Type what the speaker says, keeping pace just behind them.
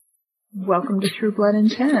Welcome to True Blood in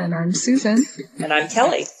 10. I'm Susan. And I'm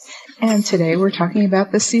Kelly. And today we're talking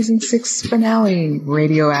about the season 6 finale,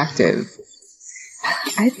 Radioactive.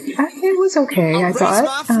 It was okay, I thought.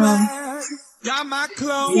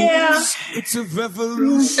 Yeah.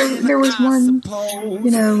 There was one,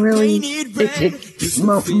 really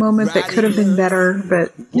moment that could have been better,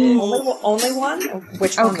 but... Only one?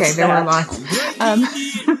 Which one? Okay, there were lots.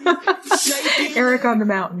 Eric on the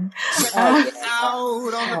mountain. I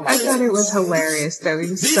thought it was hilarious, though.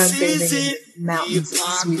 He was sunbathing in mountains in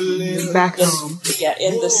Sweden, back home. Yeah,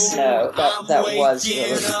 in the snow. That was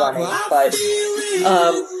really funny. But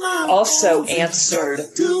also answered,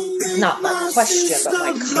 not my question, but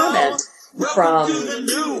my comment from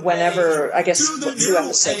whenever, I guess 2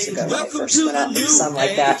 episodes ago when I first went out in the sun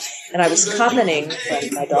like that. And I was commenting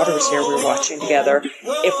when my daughter was here, we were watching together.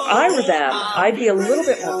 If I were them, I'd be a little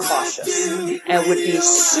bit more cautious and would be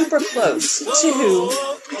super close to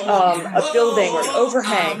a building or an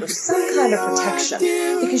overhang or some kind of protection,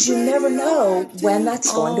 because you never know when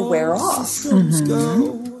that's going to wear off.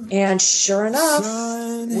 Mm-hmm. And sure enough,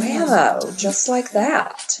 whammo, just like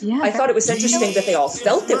that. Yeah, I thought it was interesting that they all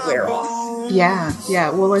felt it wear off. Yeah.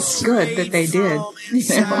 Well, it's good that they did,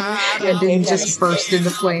 and didn't just burst into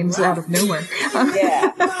flames out of nowhere.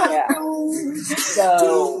 Yeah.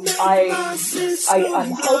 So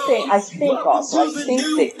I'm hoping, I think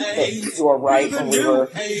that you're right when we were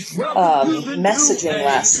messaging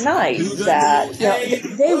last night that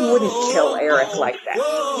they wouldn't kill Eric like that.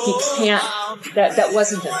 He can't. That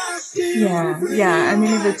wasn't enough. Yeah. I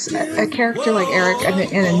mean, if it's a character like Eric,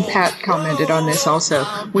 and Pat commented on this also,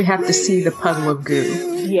 we have to see the puddle of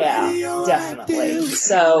goo. Yeah, definitely.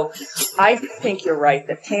 So I think you're right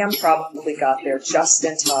that Pam probably got there just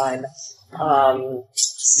in time,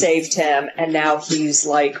 saved him, and now he's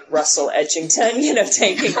like Russell Edgington,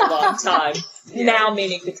 taking a long time. Now,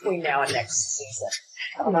 meaning between now and next season.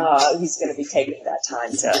 He's going to be taking that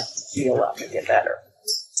time to heal up and get better.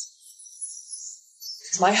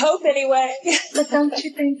 It's my hope, anyway. But don't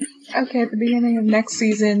you think, at the beginning of next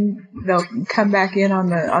season, they'll come back in on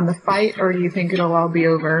the fight, or do you think it'll all be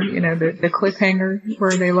over? The cliffhanger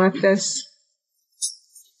where they left us?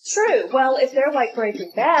 True. Well, if they're like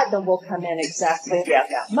Breaking Bad, then we'll come in exactly at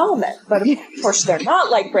that moment. But of course, they're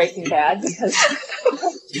not like Breaking Bad, because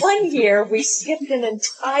one year we skipped an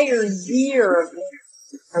entire year of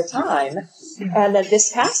our time. And then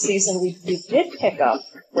this past season, we did pick up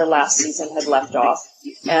where last season had left off.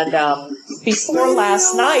 And before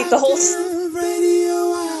last night, the whole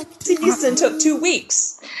season took 2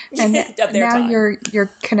 weeks. And of their now time. your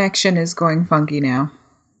connection is going funky now.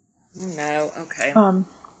 No, okay.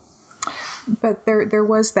 But there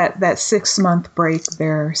was that 6-month break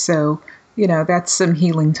there, so that's some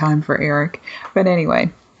healing time for Eric. But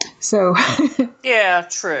anyway, so yeah,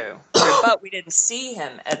 true. But we didn't see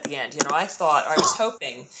him at the end. I was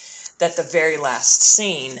hoping that the very last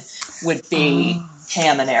scene would be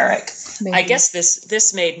Pam and Eric. Maybe. I guess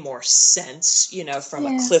this made more sense, from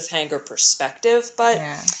a cliffhanger perspective. But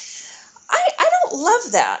I don't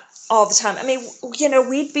love that all the time. I mean,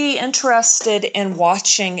 we'd be interested in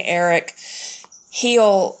watching Eric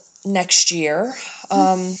heal next year.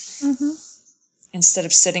 Instead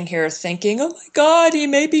of sitting here thinking, oh my God, he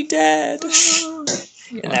may be dead.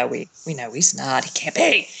 We know he's not. He can't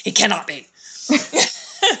be. He cannot be.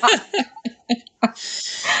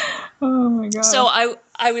 Oh my God. So I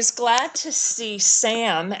was glad to see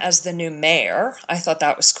Sam as the new mayor. I thought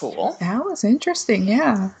that was cool. That was interesting,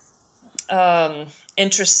 yeah.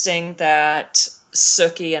 Interesting that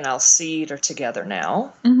Sookie and Alcide are together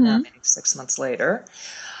now, maybe 6 months later.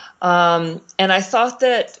 And I thought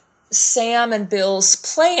that Sam and Bill's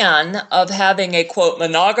plan of having a, quote,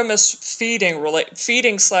 monogamous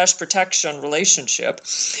feeding/protection relationship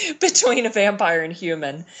between a vampire and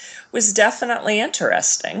human was definitely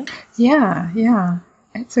interesting. Yeah.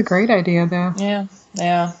 It's a great idea, though. Yeah.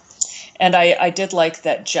 And I did like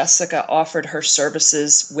that Jessica offered her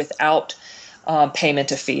services without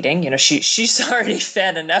payment of feeding. She's already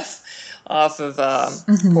fed enough off of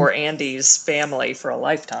poor Andy's family for a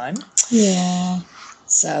lifetime. Yeah.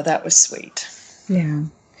 So that was sweet. Yeah.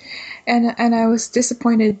 And I was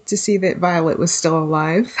disappointed to see that Violet was still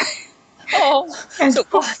alive. Oh, so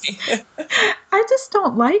why? I just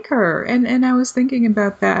don't like her. And I was thinking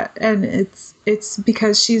about that, and it's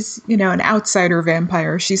because she's, an outsider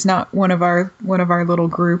vampire. She's not one of our little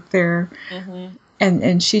group there. Mm-hmm.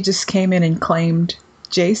 And she just came in and claimed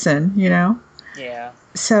Jason, Yeah.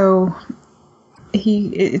 So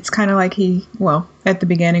it's kind of like at the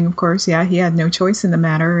beginning, of course, he had no choice in the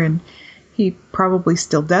matter, and he probably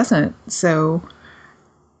still doesn't. So,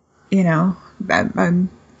 I'm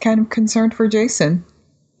kind of concerned for Jason.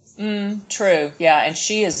 True. Yeah. And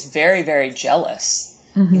she is very, very jealous.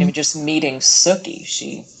 Just meeting Sookie,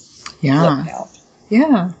 she flipped out.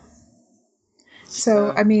 Yeah.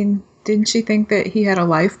 So, I mean, didn't she think that he had a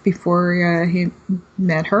life before he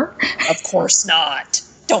met her? Of course not.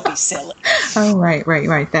 Don't be silly. Oh, right.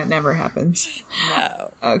 That never happens.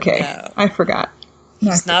 No. Okay. No. I forgot.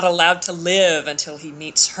 He's not allowed to live until he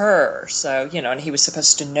meets her. So, and he was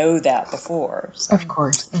supposed to know that before. So. Of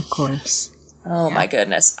course. Oh, my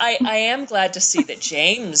goodness. I am glad to see that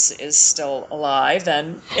James is still alive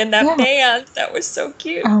and in that band. That was so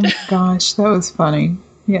cute. Oh, my gosh. That was funny.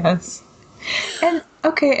 Yes. And,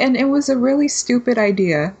 and it was a really stupid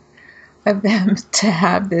idea of them to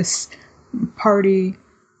have this party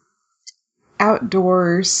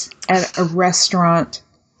outdoors at a restaurant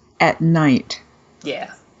at night.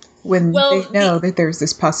 Yeah. When they know that there's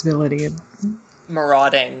this possibility of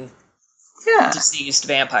marauding diseased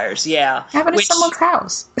vampires. Yeah. Have it at someone's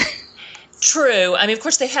house. True. I mean, of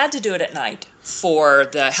course, they had to do it at night for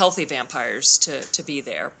the healthy vampires to be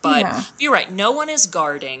there. But you're right. No one is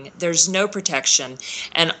guarding. There's no protection.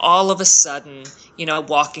 And all of a sudden,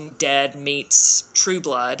 Walking Dead meets True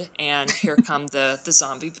Blood. And here come the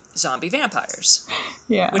zombie vampires.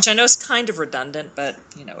 Yeah. Which I know is kind of redundant, but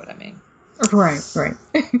you know what I mean. Right.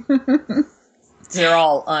 They're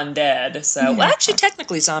all undead. So, well, actually,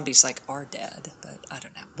 technically, zombies are dead, but I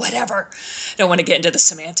don't know. Whatever. Don't want to get into the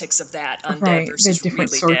semantics of that. Undead versus the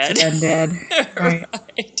different really sorts dead. Of undead.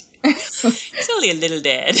 Right. It's only a little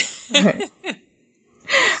dead. Right.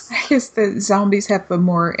 I guess the zombies have a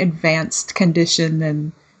more advanced condition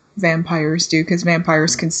than vampires do, because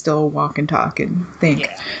vampires can still walk and talk and think.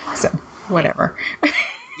 Yeah. So, whatever.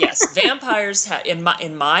 Yes, vampires have, in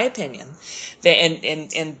my opinion,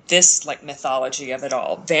 in this mythology of it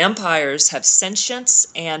all, vampires have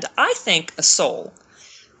sentience and I think a soul.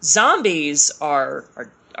 Zombies are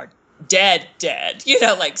dead,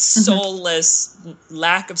 soulless,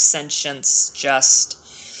 lack of sentience,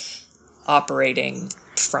 just operating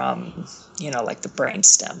from the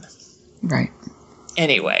brainstem. Right.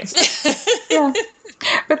 Anyway. Yeah.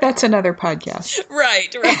 But that's another podcast.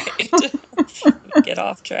 Right. Get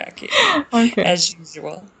off track here. Okay. As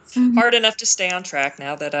usual. Mm-hmm. Hard enough to stay on track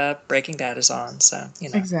now that Breaking Bad is on, so,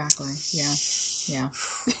 Exactly. Yeah.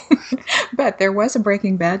 But there was a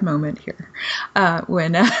Breaking Bad moment here.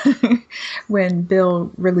 When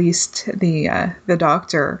Bill released the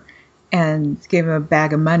doctor and gave him a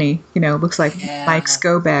bag of money, looks like Mike's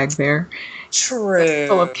go bag there. True.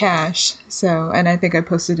 Full of cash. So, and I think I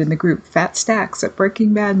posted in the group, fat stacks at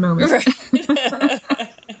Breaking Bad moment. Right.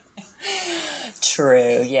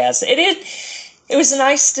 True. Yes. It was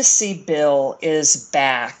nice to see Bill is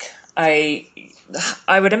back. I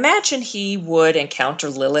would imagine he would encounter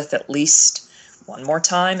Lilith at least one more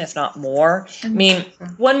time, if not more. I mean,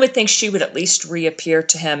 one would think she would at least reappear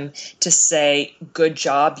to him to say, good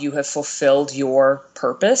job, you have fulfilled your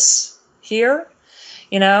purpose here.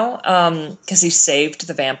 Because he saved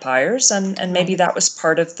the vampires, and maybe that was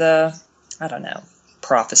part of the, I don't know,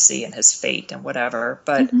 prophecy and his fate and whatever.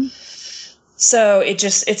 But so it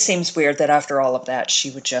seems weird that after all of that,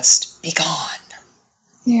 she would just be gone.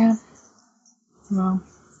 Yeah. Well.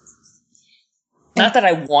 Not that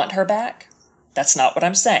I want her back. That's not what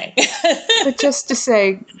I'm saying. But just to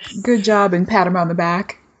say good job and pat him on the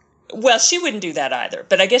back. Well, she wouldn't do that either.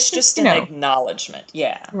 But I guess just an acknowledgement.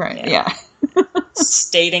 Yeah. Right. Yeah.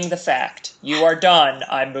 Stating the fact. You are done.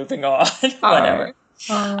 I'm moving on. Whatever.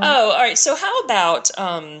 All right. So how about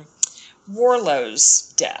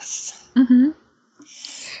Warlow's death? Mm-hmm.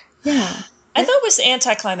 Yeah. I thought it was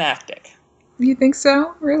anticlimactic. You think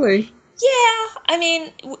so? Really? Yeah. I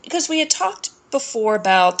mean, because we had talked before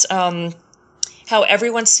about how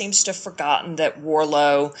everyone seems to have forgotten that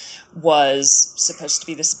Warlow was supposed to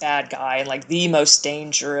be this bad guy and the most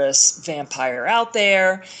dangerous vampire out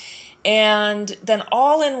there. And then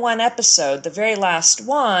all in one episode, the very last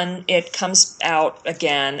one, it comes out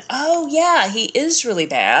again. Oh, yeah, he is really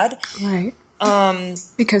bad. Right.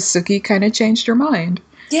 Because Sookie kind of changed her mind.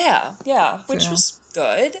 Yeah, which was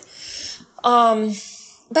good.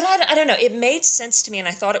 But I don't know. It made sense to me, and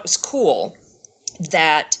I thought it was cool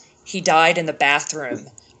that he died in the bathroom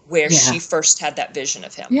where she first had that vision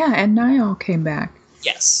of him. Yeah, and Niall came back.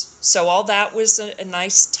 Yes. So all that was a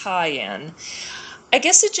nice tie-in. I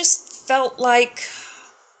guess it just felt like,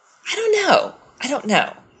 I don't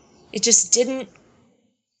know. It just didn't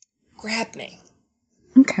grab me.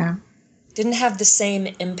 Okay. Didn't have the same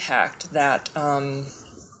impact that, I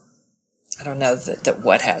don't know, that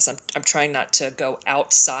what has. I'm trying not to go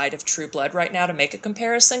outside of True Blood right now to make a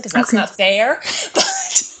comparison, because that's not fair. But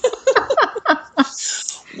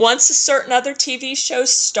once a certain other TV show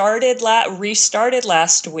restarted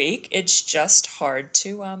last week, it's just hard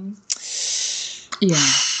to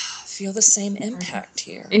feel the same impact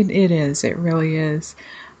here. It is. It really is.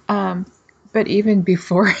 But even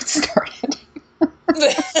before it started.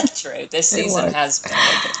 True. This season has been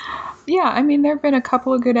good. Yeah, I mean, there have been a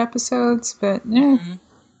couple of good episodes, but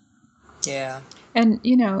yeah. And,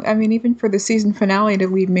 I mean, even for the season finale to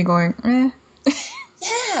leave me going,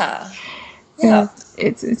 Yeah.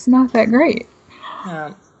 It's not that great.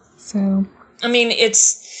 Yeah. So. I mean,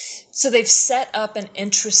 so they've set up an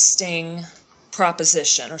interesting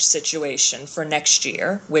proposition or situation for next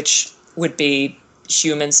year, which would be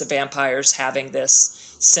humans and vampires having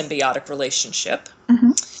this symbiotic relationship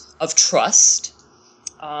of trust.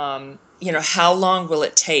 How long will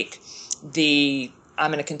it take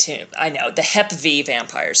I'm going to continue, I know, the Hep V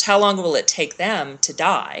vampires, how long will it take them to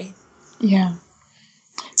die? Yeah.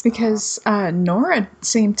 Because Nora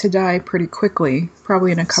seemed to die pretty quickly,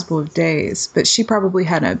 probably in a couple of days, but she probably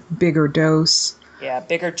had a bigger dose. Yeah,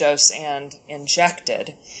 bigger dose and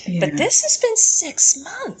injected. Yeah. But this has been 6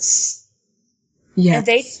 months. Yeah. And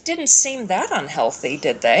they didn't seem that unhealthy,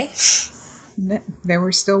 did they? They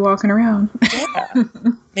were still walking around. Yeah. I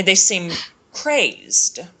mean, they seem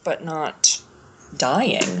crazed, but not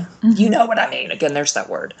dying. You know what I mean. Again, there's that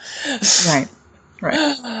word. Right.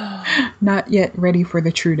 Not yet ready for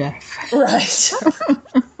the true death. Right.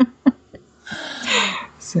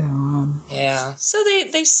 So, yeah. So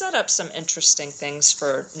they set up some interesting things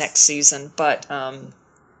for next season, but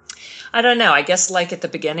I don't know. I guess like at the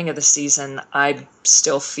beginning of the season, I'm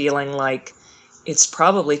still feeling like it's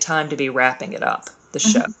probably time to be wrapping it up, the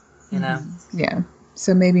show, you know? Yeah.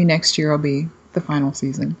 So maybe next year will be the final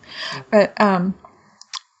season. But a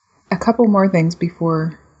couple more things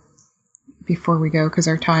before we go, because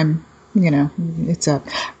our time, it's up.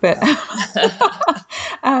 But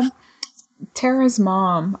Tara's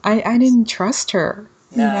mom, I didn't trust her,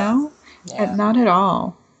 Yeah. Not at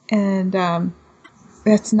all. And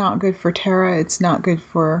that's not good for Tara. It's not good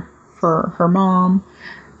for her mom,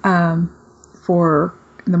 for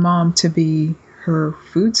the mom to be her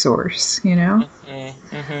food source, maybe,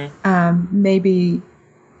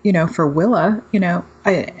 for Willa,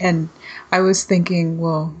 I was thinking,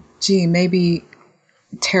 well, gee, maybe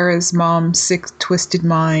Tara's mom's sick, twisted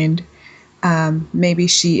mind, maybe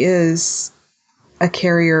she is a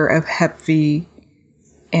carrier of Hep V,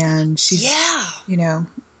 and she's,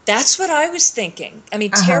 That's what I was thinking. I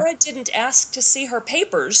mean, Tara didn't ask to see her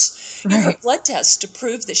papers, her blood test, to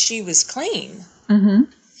prove that she was clean.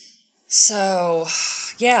 So,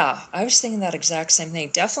 yeah, I was thinking that exact same thing.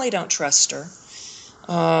 Definitely don't trust her.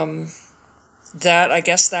 I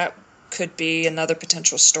guess that could be another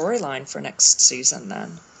potential storyline for next season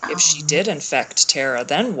then. If she did infect Tara,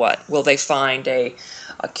 then what? Will they find a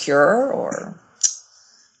cure or?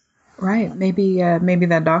 Right. Maybe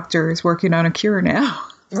that doctor is working on a cure now.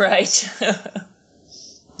 Right.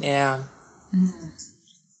 Yeah. All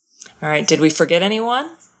right. Did we forget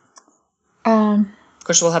anyone? Of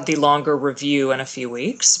course, we'll have the longer review in a few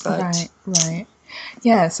weeks. But Right.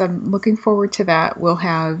 Yes, I'm looking forward to that. We'll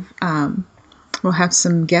have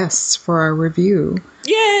some guests for our review.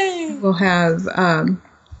 Yay! We'll have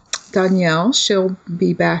Danielle. She'll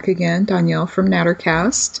be back again. Danielle from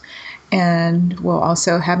Nattercast. And we'll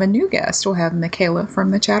also have a new guest. We'll have Michaela from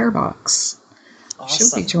the Chatterbox. Awesome.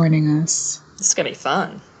 She'll be joining us. This is going to be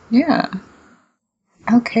fun. Yeah.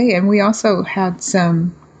 Okay, and we also had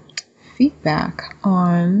some feedback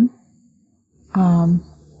on our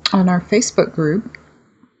Facebook group.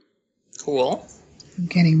 Cool. I'm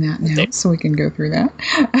getting that now, so we can go through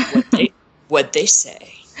that. What'd they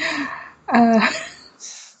say?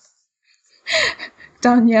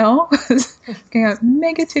 Danielle was got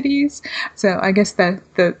mega titties. So I guess the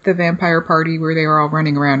vampire party where they were all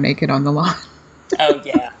running around naked on the lawn. Oh,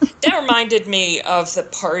 yeah. That reminded me of the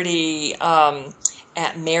party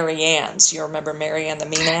at Mary Ann's. You remember Mary Ann the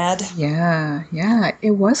Maenad? Yeah.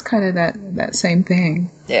 It was kind of that same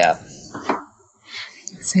thing. Yeah.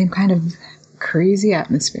 Same kind of crazy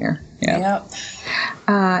atmosphere. Yeah.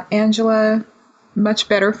 Yep. Angela, much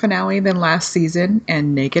better finale than last season,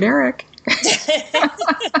 and Naked Eric.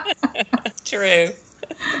 True.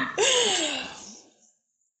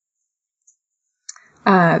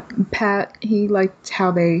 Pat, he liked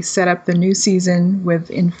how they set up the new season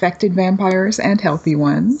with infected vampires and healthy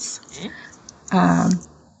ones.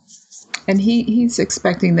 And he's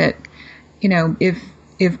expecting that,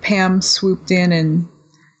 if Pam swooped in and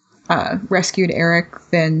rescued Eric,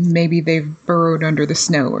 then maybe they've burrowed under the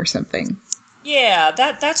snow or something. Yeah,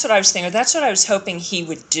 that's what I was thinking. That's what I was hoping he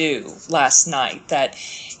would do last night. That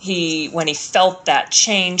when he felt that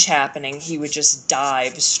change happening, he would just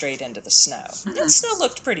dive straight into the snow. Mm-hmm. That snow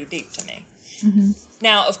looked pretty deep to me. Mm-hmm.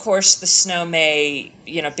 Now, of course, the snow may,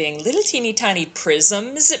 being little teeny tiny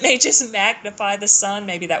prisms, it may just magnify the sun.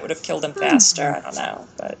 Maybe that would have killed him faster. I don't know,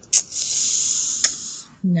 but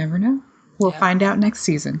never know. We'll find out next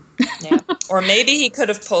season. Yeah. Or maybe he could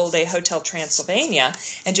have pulled a Hotel Transylvania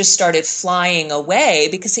and just started flying away,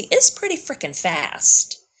 because he is pretty freaking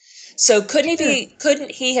fast. So couldn't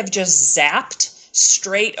he have just zapped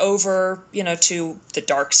straight over, to the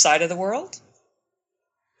dark side of the world?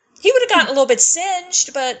 He would have gotten a little bit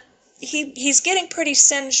singed, but he's getting pretty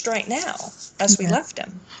singed right now as we left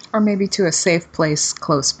him. Or maybe to a safe place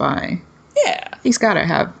close by. Yeah. He's got to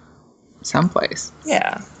have someplace.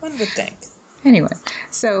 Yeah, one would think. Anyway,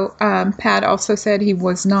 so Pat also said he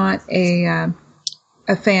was not a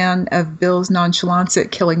fan of Bill's nonchalance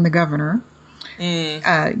at killing the governor.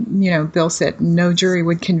 Bill said, no jury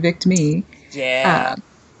would convict me. Yeah.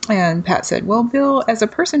 And Pat said, well, Bill, as a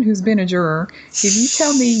person who's been a juror, if you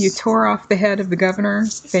tell me you tore off the head of the governor,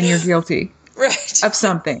 then you're guilty of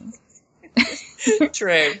something.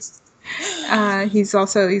 True.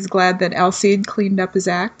 He's glad that Alcide cleaned up his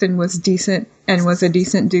act and was decent and was a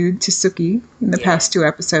decent dude to Sookie in the past 2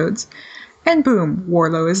 episodes. And boom,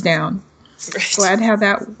 Warlow is down. Right. Glad how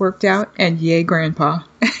that worked out, and yay, Grandpa.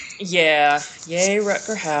 Yeah, yay,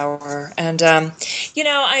 Rutger Hauer. And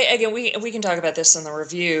we can talk about this in the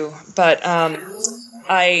review, but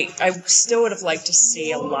I still would have liked to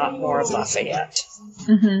see a lot more of Lafayette.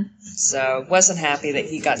 Mm-hmm. So wasn't happy that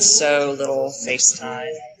he got so little face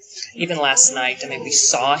time. Even last night, we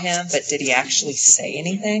saw him, but did he actually say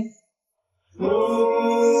anything? I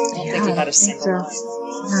don't think he had a single line.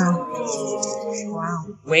 No.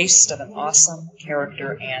 Wow. Waste of an awesome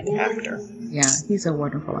character and actor. Yeah, he's a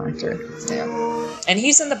wonderful actor. Yeah. And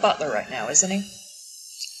he's in The Butler right now, isn't he?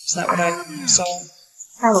 Is that what I saw?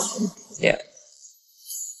 Probably. Yeah.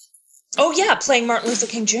 Oh, yeah, playing Martin Luther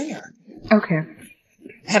King Jr. Okay.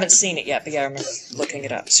 I haven't seen it yet, but yeah, I remember looking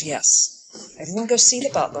it up. So, yes. Everyone go see The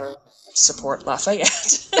Butler. Support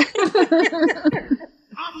Lafayette.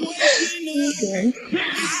 Okay.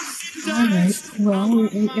 All right. Well,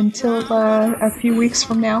 until a few weeks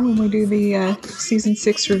from now, when we do the season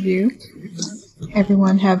 6 review,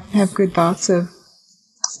 everyone have good thoughts of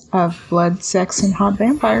blood, sex, and hot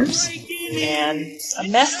vampires. And a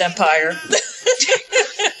meth empire.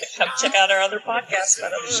 Come check out our other podcasts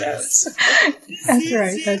about other shows. That's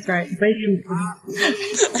right. Great people.